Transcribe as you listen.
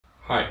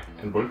Hi,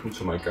 and welcome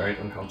to my guide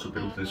on how to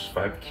build this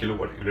 5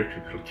 kilowatt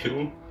electrical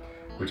kiln,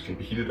 which can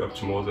be heated up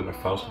to more than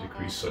 1000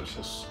 degrees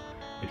Celsius.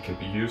 It can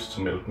be used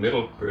to melt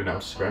metal, burn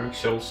out ceramic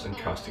shells and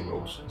casting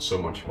molds, and so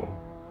much more.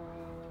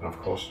 And of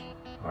course,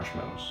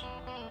 marshmallows.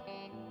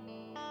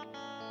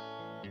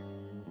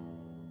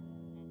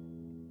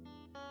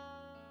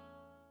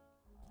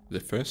 The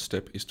first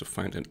step is to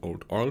find an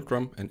old oil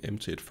drum and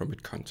empty it from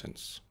its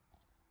contents.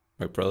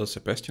 My brother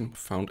Sebastian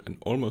found an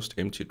almost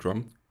empty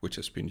drum which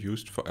has been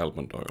used for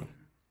almond oil.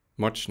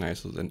 Much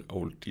nicer than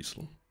old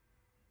diesel.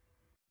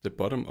 The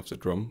bottom of the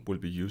drum will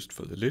be used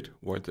for the lid,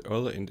 while the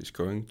other end is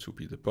going to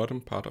be the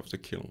bottom part of the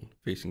kiln,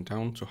 facing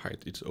down to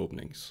hide its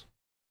openings.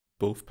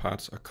 Both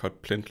parts are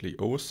cut plenty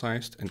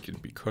oversized and can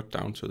be cut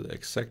down to the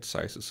exact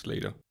sizes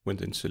later, when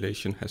the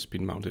insulation has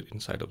been mounted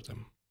inside of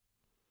them.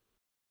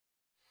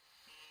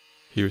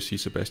 Here you see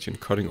Sebastian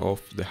cutting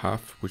off the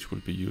half which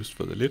will be used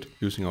for the lid,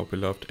 using our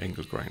beloved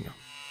angle grinder.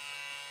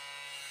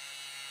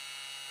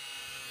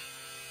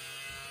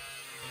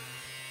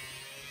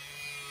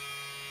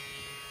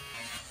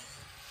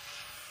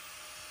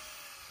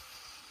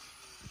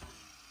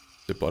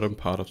 The bottom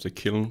part of the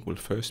kiln will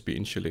first be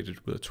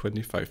insulated with a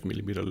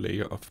 25mm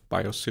layer of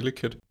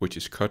biosilicate, which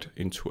is cut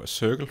into a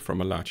circle from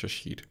a larger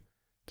sheet.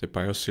 The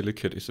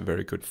biosilicate is a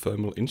very good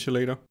thermal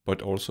insulator,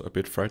 but also a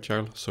bit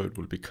fragile, so it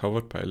will be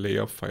covered by a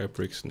layer of fire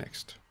bricks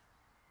next.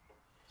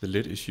 The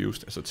lid is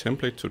used as a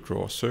template to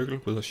draw a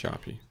circle with a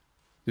Sharpie.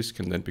 This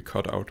can then be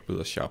cut out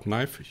with a sharp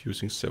knife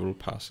using several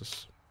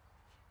passes.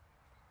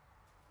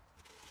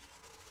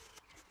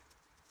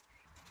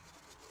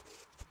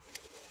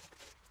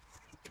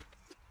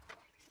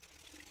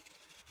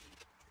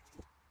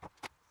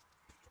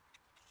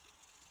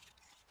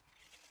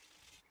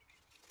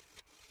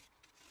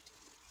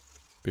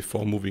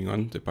 Before moving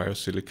on, the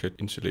biosilicate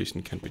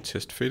insulation can be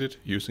test fitted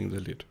using the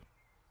lid.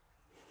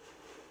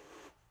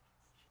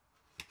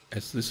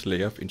 As this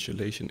layer of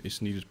insulation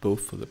is needed both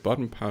for the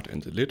bottom part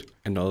and the lid,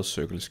 another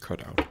circle is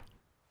cut out.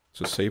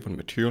 To save on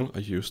material, I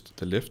used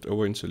the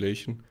leftover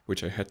insulation,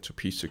 which I had to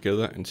piece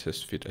together and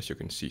test fit, as you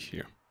can see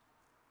here.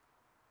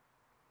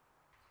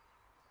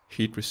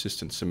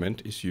 Heat-resistant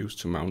cement is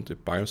used to mount the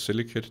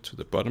biosilicate to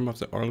the bottom of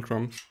the oil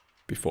drum.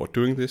 Before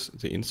doing this,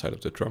 the inside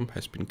of the drum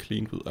has been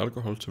cleaned with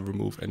alcohol to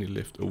remove any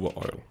leftover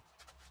oil.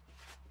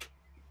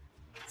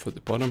 For the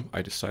bottom,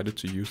 I decided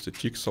to use the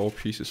jigsaw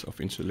pieces of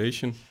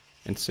insulation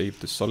and save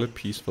the solid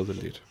piece for the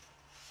lid.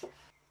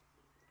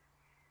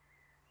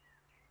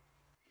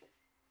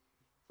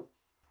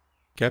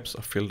 Gaps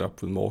are filled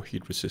up with more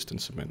heat-resistant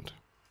cement.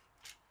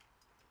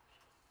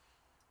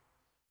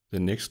 The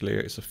next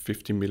layer is a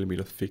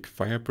 50mm thick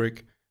fire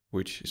brick,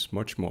 which is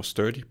much more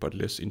sturdy but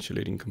less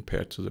insulating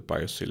compared to the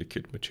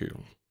biosilicate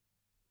material.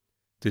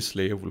 This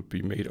layer will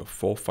be made of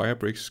 4 fire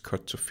bricks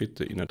cut to fit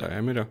the inner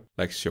diameter,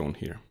 like shown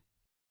here.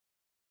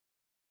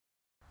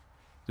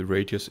 The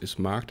radius is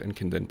marked and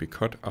can then be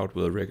cut out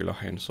with a regular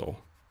handsaw,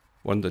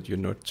 one that you're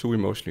not too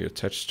emotionally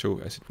attached to,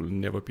 as it will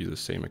never be the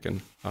same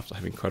again after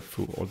having cut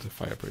through all the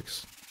fire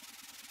bricks.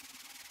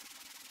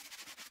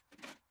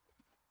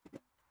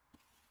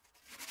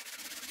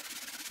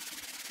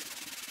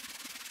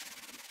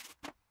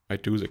 I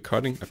do the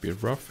cutting a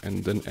bit rough,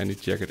 and then any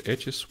jagged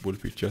edges will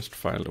be just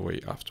filed away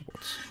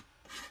afterwards.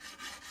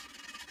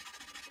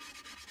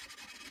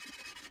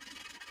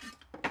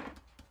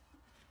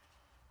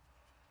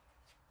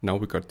 Now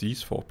we got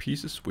these 4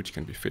 pieces which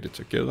can be fitted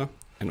together,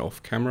 and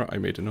off camera I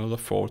made another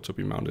 4 to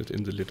be mounted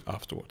in the lid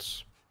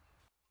afterwards.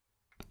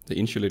 The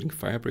insulating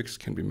fire bricks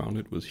can be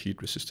mounted with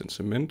heat resistant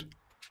cement,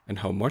 and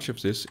how much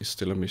of this is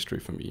still a mystery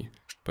for me,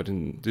 but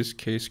in this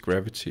case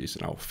gravity is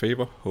in our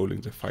favor, holding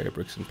the fire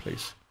bricks in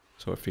place.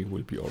 So I think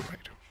we'll be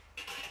alright.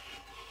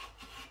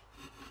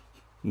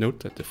 Note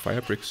that the fire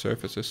brick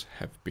surfaces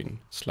have been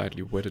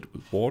slightly wetted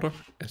with water,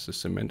 as the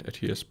cement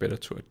adheres better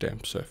to a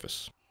damp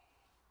surface.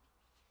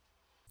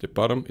 The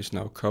bottom is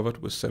now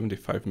covered with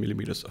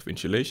 75mm of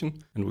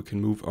insulation, and we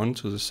can move on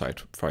to the side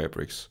fire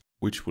bricks,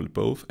 which will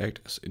both act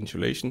as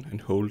insulation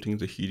and holding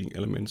the heating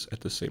elements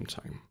at the same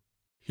time.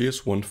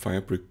 Here's one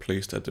fire brick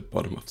placed at the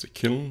bottom of the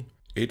kiln.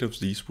 8 of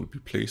these will be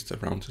placed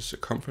around the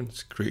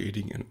circumference,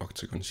 creating an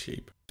octagon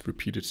shape.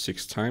 Repeated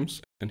 6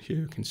 times, and here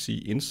you can see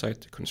inside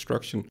the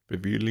construction,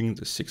 revealing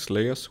the 6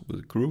 layers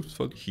with grooves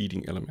for the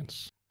heating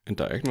elements, and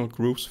diagonal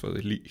grooves for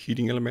the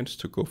heating elements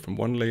to go from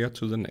one layer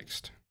to the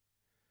next.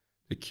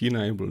 The keen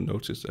eye will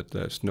notice that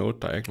there is no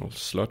diagonal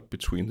slot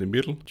between the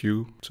middle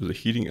due to the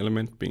heating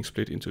element being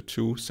split into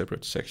 2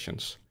 separate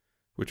sections,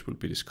 which will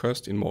be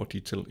discussed in more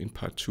detail in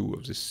part 2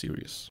 of this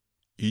series.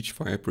 Each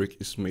fire brick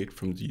is made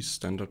from these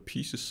standard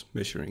pieces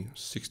measuring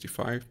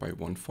 65 by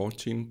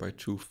 114 by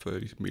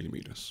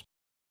 230mm.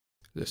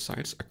 The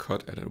sides are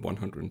cut at a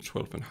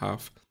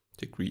 112.5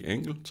 degree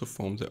angle to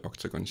form the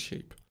octagon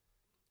shape.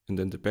 And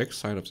then the back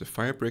side of the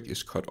fire brick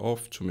is cut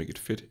off to make it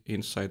fit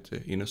inside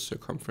the inner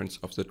circumference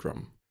of the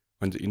drum.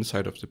 On the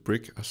inside of the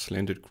brick, a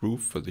slanted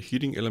groove for the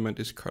heating element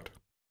is cut.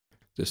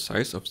 The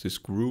size of this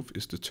groove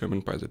is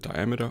determined by the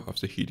diameter of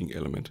the heating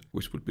element,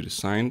 which will be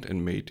designed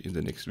and made in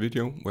the next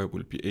video, where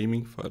we'll be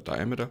aiming for a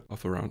diameter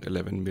of around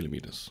 11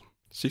 mm.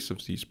 6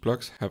 of these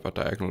blocks have a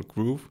diagonal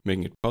groove,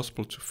 making it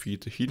possible to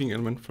feed the heating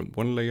element from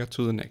one layer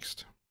to the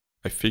next.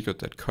 I figured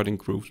that cutting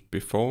grooves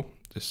before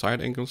the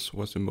side angles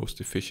was the most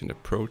efficient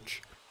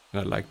approach,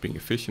 and I like being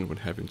efficient when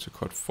having to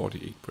cut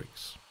 48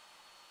 bricks.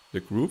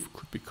 The groove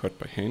could be cut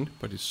by hand,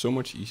 but it's so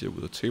much easier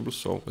with a table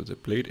saw where the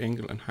blade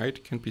angle and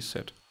height can be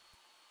set.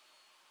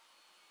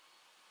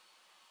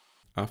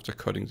 After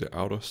cutting the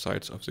outer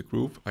sides of the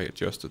groove, I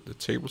adjusted the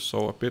table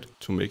saw a bit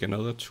to make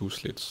another 2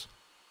 slits.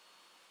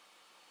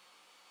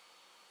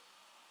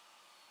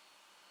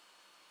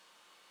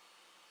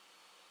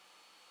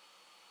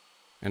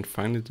 And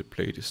finally the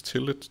blade is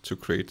tilted to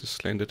create the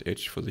slanted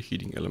edge for the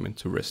heating element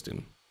to rest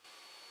in.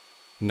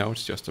 Now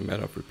it's just a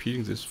matter of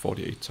repeating this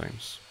 48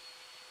 times.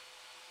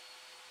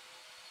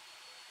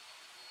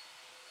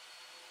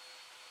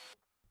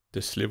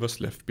 The slivers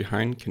left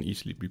behind can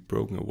easily be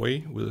broken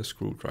away with a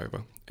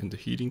screwdriver, and the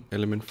heating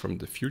element from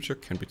the future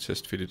can be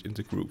test fitted in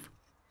the groove.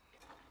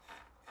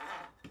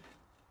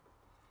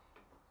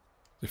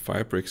 The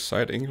firebrick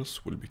side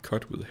angles will be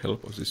cut with the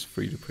help of this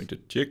 3D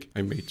printed jig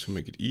I made to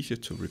make it easier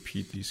to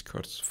repeat these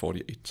cuts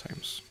 48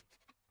 times.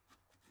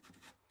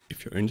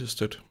 If you're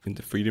interested in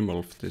the 3D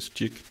model for this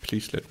jig,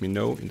 please let me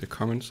know in the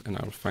comments and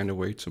I'll find a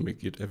way to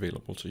make it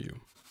available to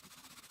you.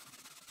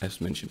 As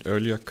mentioned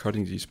earlier,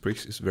 cutting these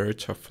bricks is very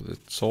tough for the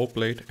saw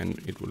blade and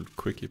it will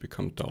quickly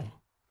become dull.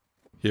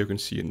 Here you can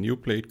see a new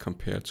blade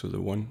compared to the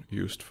one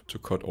used to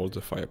cut all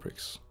the fire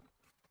bricks.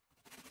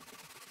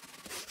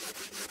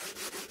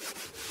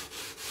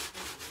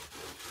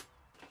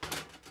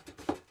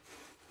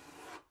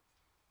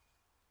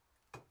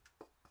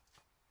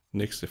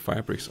 Next, the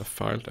fire bricks are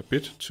filed a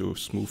bit to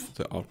smooth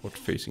the outward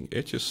facing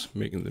edges,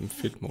 making them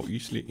fit more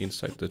easily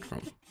inside the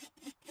drum.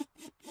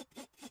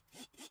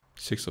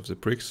 6 of the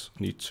bricks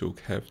need to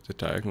have the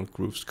diagonal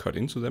grooves cut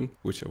into them,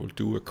 which I will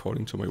do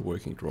according to my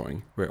working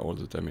drawing, where all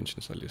the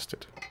dimensions are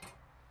listed.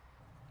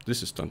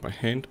 This is done by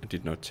hand and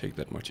did not take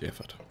that much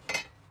effort.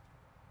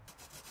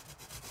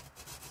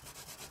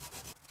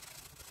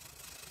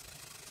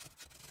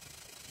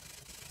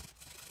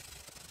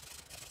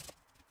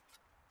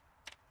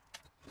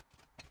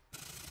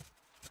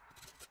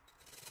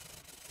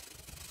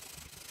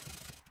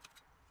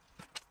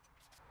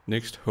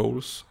 Next,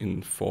 holes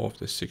in 4 of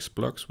the 6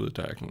 blocks with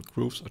diagonal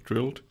grooves are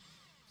drilled.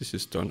 This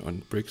is done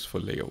on bricks for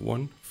layer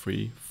 1,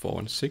 3, 4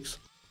 and 6,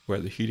 where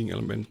the heating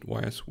element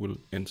wires will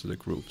enter the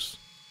grooves.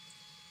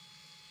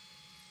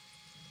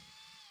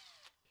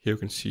 Here you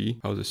can see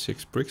how the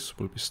 6 bricks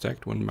will be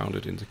stacked when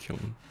mounted in the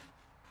kiln.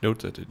 Note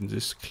that in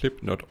this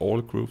clip not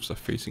all grooves are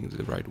facing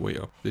the right way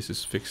up. This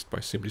is fixed by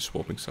simply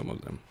swapping some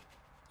of them.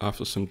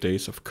 After some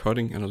days of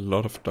cutting and a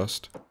lot of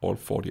dust, all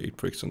 48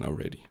 bricks are now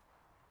ready.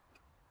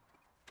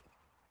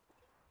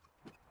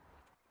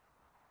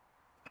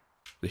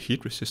 The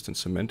heat-resistant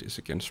cement is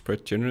again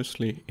spread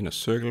generously in a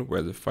circle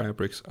where the fire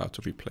bricks are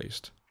to be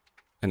placed.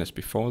 And as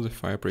before, the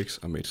fire bricks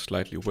are made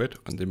slightly wet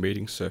on the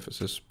mating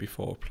surfaces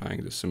before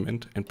applying the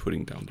cement and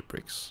putting down the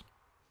bricks.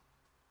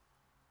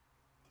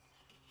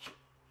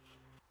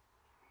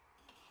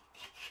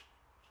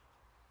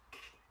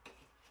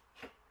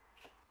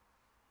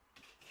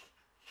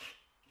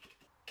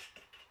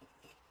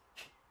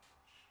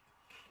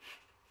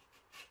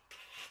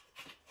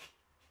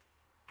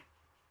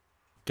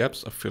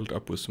 Gaps are filled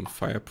up with some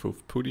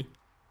fireproof putty,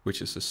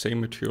 which is the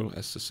same material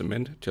as the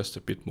cement, just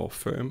a bit more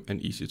firm and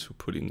easy to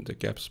put in the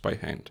gaps by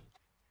hand.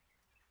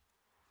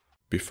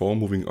 Before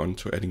moving on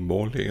to adding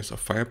more layers of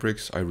fire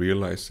bricks, I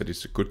realized that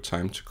it's a good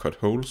time to cut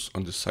holes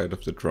on the side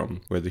of the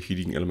drum where the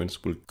heating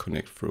elements will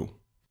connect through.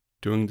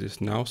 Doing this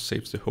now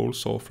saves the hole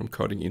saw from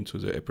cutting into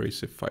the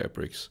abrasive fire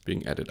bricks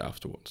being added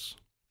afterwards.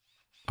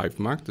 I've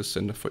marked the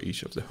center for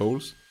each of the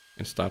holes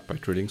and start by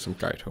drilling some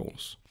guide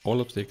holes. All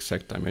of the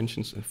exact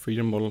dimensions and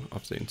 3D model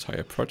of the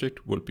entire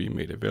project will be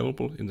made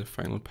available in the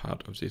final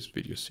part of this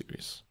video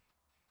series.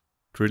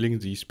 Drilling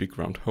these big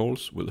round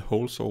holes with a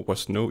hole saw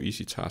was no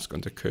easy task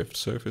on the curved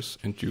surface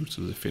and due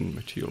to the thin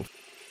material.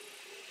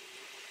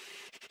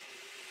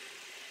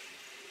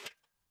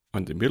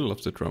 On the middle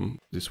of the drum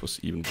this was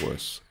even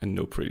worse and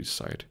no pretty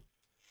sight.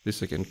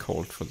 This again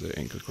called for the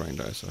angle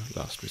grinder as a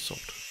last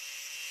resort.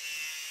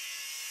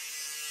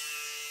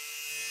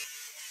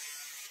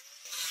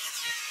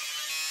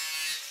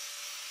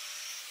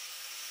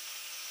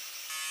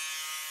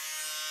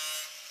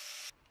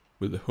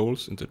 With the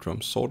holes in the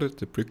drum sorted,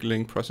 the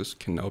bricklaying process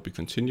can now be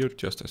continued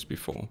just as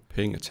before,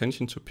 paying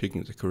attention to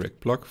picking the correct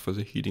block for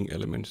the heating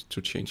element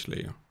to change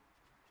layer.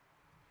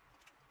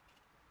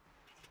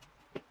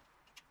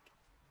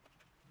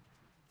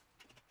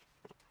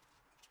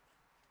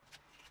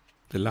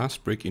 The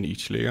last brick in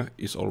each layer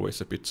is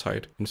always a bit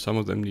tight, and some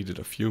of them needed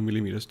a few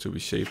millimeters to be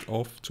shaved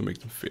off to make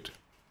them fit.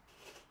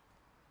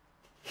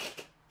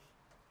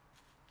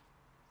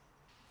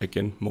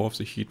 Again, more of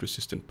the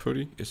heat-resistant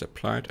putty is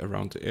applied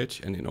around the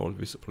edge and in all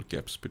visible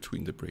gaps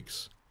between the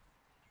bricks.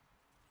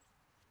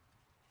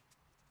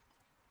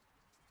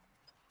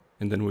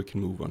 and then we can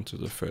move on to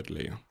the third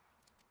layer.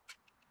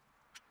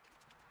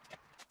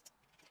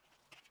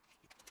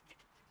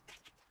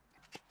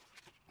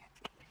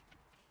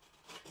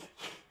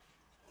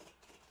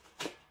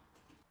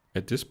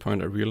 At this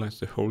point I realize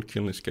the whole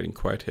kiln is getting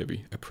quite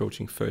heavy,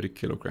 approaching 30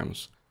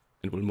 kilograms,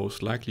 and will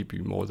most likely be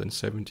more than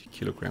 70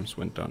 kilograms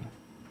when done.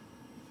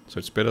 So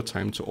it's better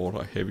time to order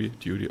a heavy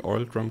duty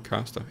oil drum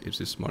caster if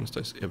this monster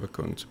is ever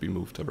going to be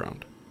moved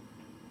around.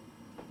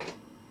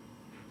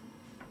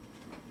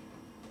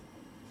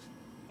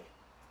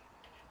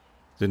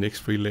 The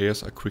next 3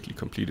 layers are quickly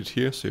completed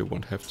here, so you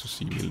won't have to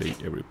see me lay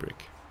every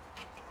brick.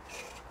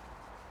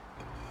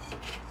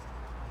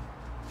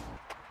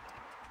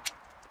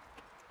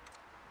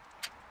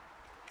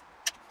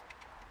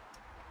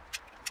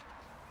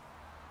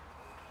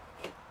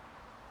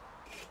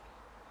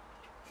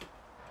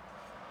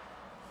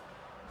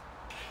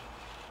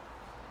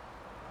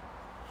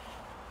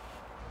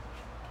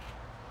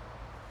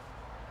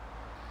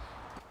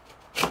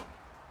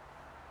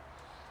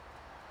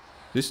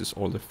 This is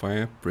all the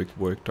fire brick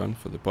work done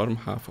for the bottom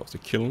half of the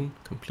kiln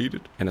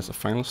completed, and as a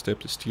final step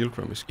the steel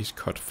drum is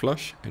cut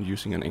flush and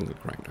using an angle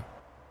grinder.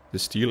 The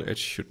steel edge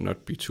should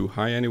not be too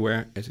high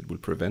anywhere, as it will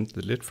prevent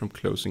the lid from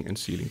closing and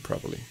sealing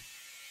properly.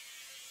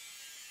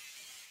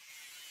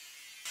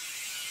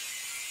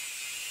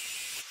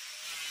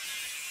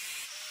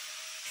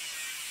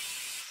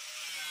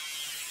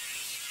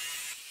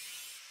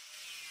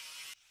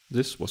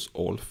 This was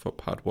all for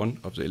part 1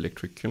 of the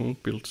electric kiln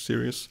build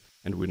series,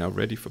 and we're now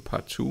ready for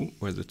part 2,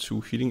 where the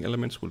 2 heating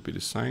elements will be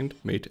designed,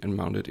 made and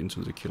mounted into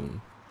the kiln.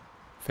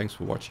 Thanks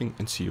for watching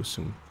and see you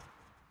soon.